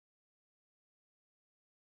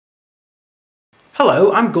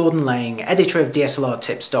Hello, I'm Gordon Lang, editor of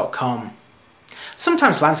DSLRtips.com.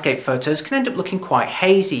 Sometimes landscape photos can end up looking quite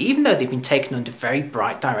hazy even though they've been taken under very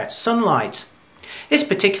bright direct sunlight. This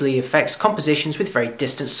particularly affects compositions with very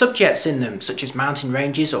distant subjects in them, such as mountain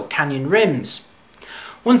ranges or canyon rims.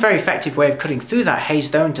 One very effective way of cutting through that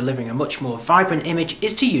haze though and delivering a much more vibrant image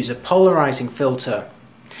is to use a polarizing filter.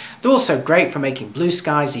 They're also great for making blue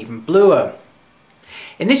skies even bluer.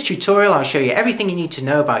 In this tutorial I'll show you everything you need to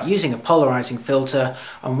know about using a polarizing filter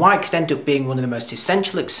and why it could end up being one of the most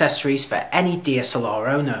essential accessories for any DSLR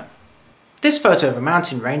owner. This photo of a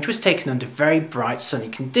mountain range was taken under very bright sunny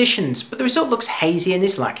conditions, but the result looks hazy and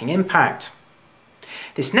is lacking impact.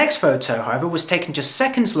 This next photo, however, was taken just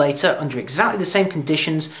seconds later under exactly the same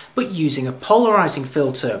conditions but using a polarizing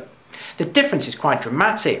filter. The difference is quite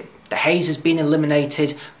dramatic. The haze has been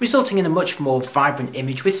eliminated, resulting in a much more vibrant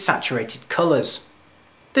image with saturated colours.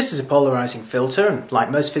 This is a polarizing filter, and like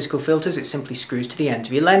most physical filters it simply screws to the end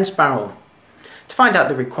of your lens barrel. To find out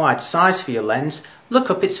the required size for your lens, look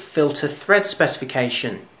up its filter thread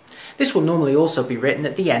specification. This will normally also be written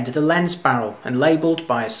at the end of the lens barrel and labelled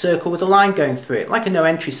by a circle with a line going through it, like a no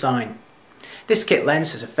entry sign. This kit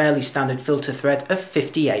lens has a fairly standard filter thread of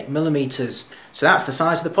 58mm, so that's the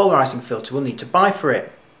size of the polarizing filter we'll need to buy for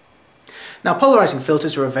it. Now, polarizing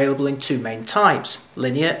filters are available in two main types,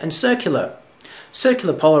 linear and circular.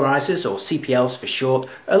 Circular polarizers, or CPLs for short,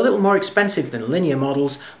 are a little more expensive than linear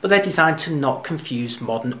models, but they're designed to not confuse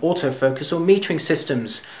modern autofocus or metering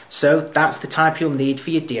systems, so that's the type you'll need for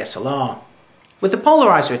your DSLR. With the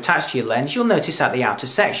polarizer attached to your lens, you'll notice that the outer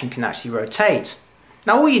section can actually rotate.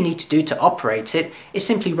 Now all you need to do to operate it is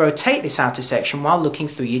simply rotate this outer section while looking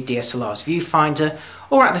through your DSLR's viewfinder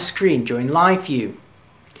or at the screen during live view.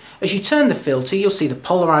 As you turn the filter, you'll see the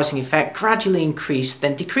polarizing effect gradually increase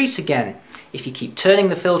then decrease again. If you keep turning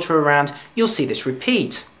the filter around, you'll see this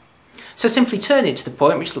repeat. So simply turn it to the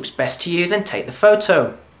point which looks best to you, then take the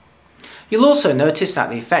photo. You'll also notice that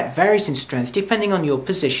the effect varies in strength depending on your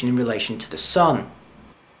position in relation to the sun.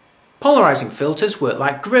 Polarizing filters work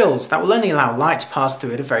like grills that will only allow light to pass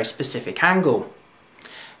through at a very specific angle.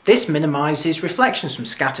 This minimises reflections from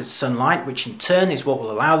scattered sunlight, which in turn is what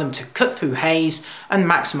will allow them to cut through haze and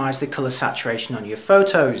maximise the colour saturation on your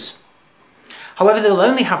photos. However, they'll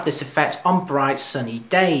only have this effect on bright sunny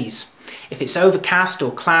days. If it's overcast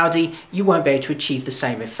or cloudy, you won't be able to achieve the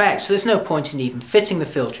same effect, so there's no point in even fitting the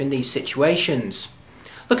filter in these situations.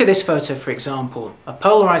 Look at this photo for example. A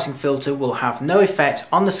polarizing filter will have no effect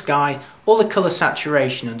on the sky or the colour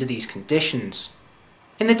saturation under these conditions.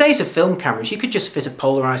 In the days of film cameras, you could just fit a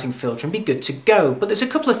polarizing filter and be good to go, but there's a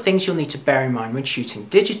couple of things you'll need to bear in mind when shooting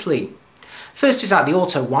digitally. First is that the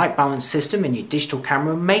auto white balance system in your digital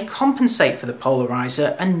camera may compensate for the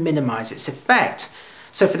polarizer and minimise its effect.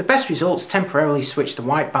 So for the best results, temporarily switch the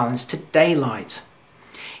white balance to daylight.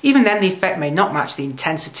 Even then, the effect may not match the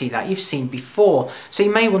intensity that you've seen before, so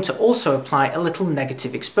you may want to also apply a little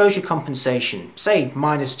negative exposure compensation, say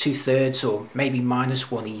 -2/3 or maybe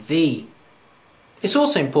 -1 EV. It's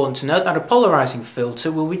also important to note that a polarizing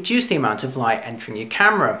filter will reduce the amount of light entering your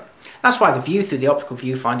camera. That's why the view through the optical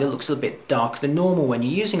viewfinder looks a little bit darker than normal when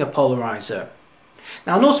you're using a polarizer.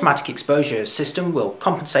 Now, an automatic exposure system will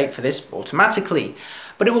compensate for this automatically,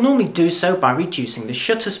 but it will normally do so by reducing the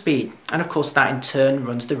shutter speed, and of course that in turn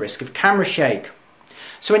runs the risk of camera shake.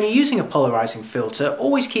 So when you're using a polarizing filter,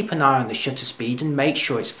 always keep an eye on the shutter speed and make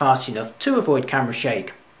sure it's fast enough to avoid camera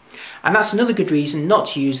shake. And that's another good reason not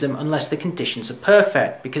to use them unless the conditions are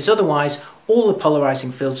perfect, because otherwise all the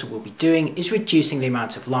polarizing filter will be doing is reducing the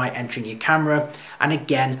amount of light entering your camera and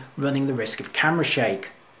again running the risk of camera shake.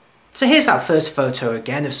 So here's that first photo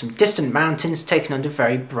again of some distant mountains taken under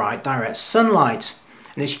very bright direct sunlight,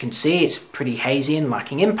 and as you can see it's pretty hazy and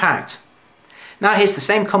lacking impact. Now here's the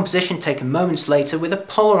same composition taken moments later with a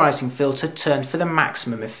polarizing filter turned for the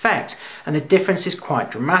maximum effect, and the difference is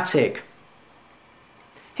quite dramatic.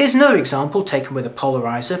 Here's another example taken with a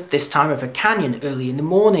polarizer, this time of a canyon early in the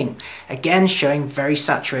morning, again showing very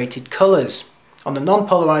saturated colours. On the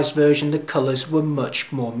non-polarised version the colours were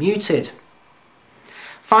much more muted.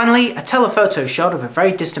 Finally, a telephoto shot of a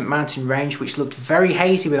very distant mountain range which looked very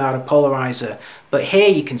hazy without a polarizer, but here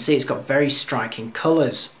you can see it's got very striking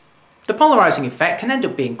colours. The polarising effect can end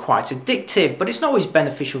up being quite addictive, but it's not always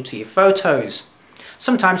beneficial to your photos.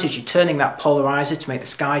 Sometimes as you're turning that polarizer to make the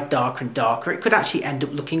sky darker and darker, it could actually end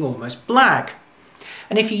up looking almost black.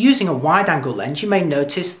 And if you're using a wide-angle lens, you may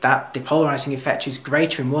notice that the polarizing effect is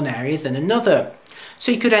greater in one area than another.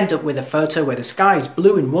 So you could end up with a photo where the sky is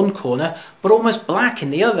blue in one corner, but almost black in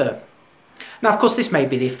the other. Now of course this may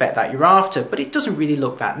be the effect that you're after, but it doesn't really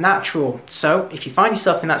look that natural. So if you find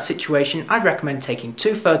yourself in that situation, I'd recommend taking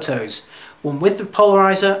two photos, one with the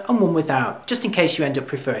polarizer and one without, just in case you end up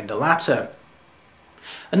preferring the latter.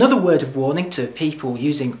 Another word of warning to people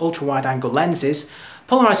using ultra-wide-angle lenses: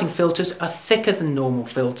 polarizing filters are thicker than normal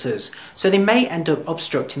filters, so they may end up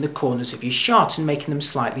obstructing the corners of your shot and making them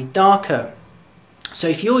slightly darker. So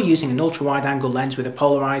if you're using an ultra-wide-angle lens with a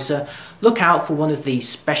polarizer, look out for one of these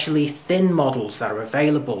specially thin models that are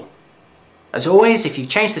available. As always, if you've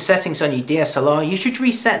changed the settings on your DSLR, you should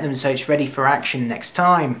reset them so it's ready for action next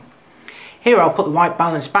time. Here I'll put the white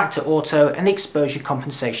balance back to auto and the exposure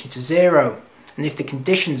compensation to 0. And if the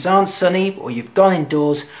conditions aren't sunny or you've gone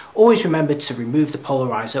indoors, always remember to remove the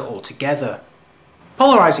polarizer altogether.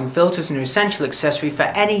 Polarizing filters are an essential accessory for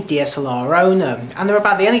any DSLR owner, and they're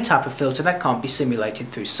about the only type of filter that can't be simulated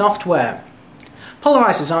through software.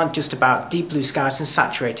 Polarizers aren't just about deep blue skies and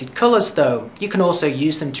saturated colours though. You can also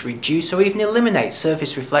use them to reduce or even eliminate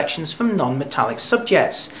surface reflections from non-metallic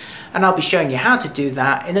subjects, and I'll be showing you how to do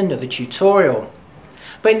that in another tutorial.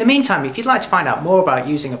 But in the meantime, if you'd like to find out more about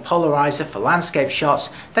using a polarizer for landscape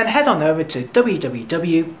shots, then head on over to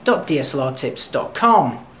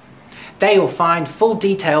www.dslrtips.com. There you'll find full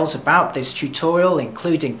details about this tutorial,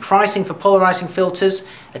 including pricing for polarizing filters,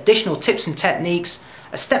 additional tips and techniques,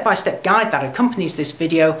 a step-by-step guide that accompanies this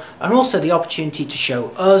video, and also the opportunity to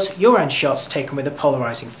show us your own shots taken with a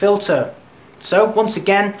polarizing filter. So once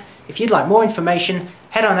again, if you'd like more information,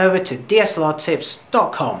 head on over to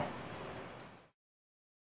dslrtips.com.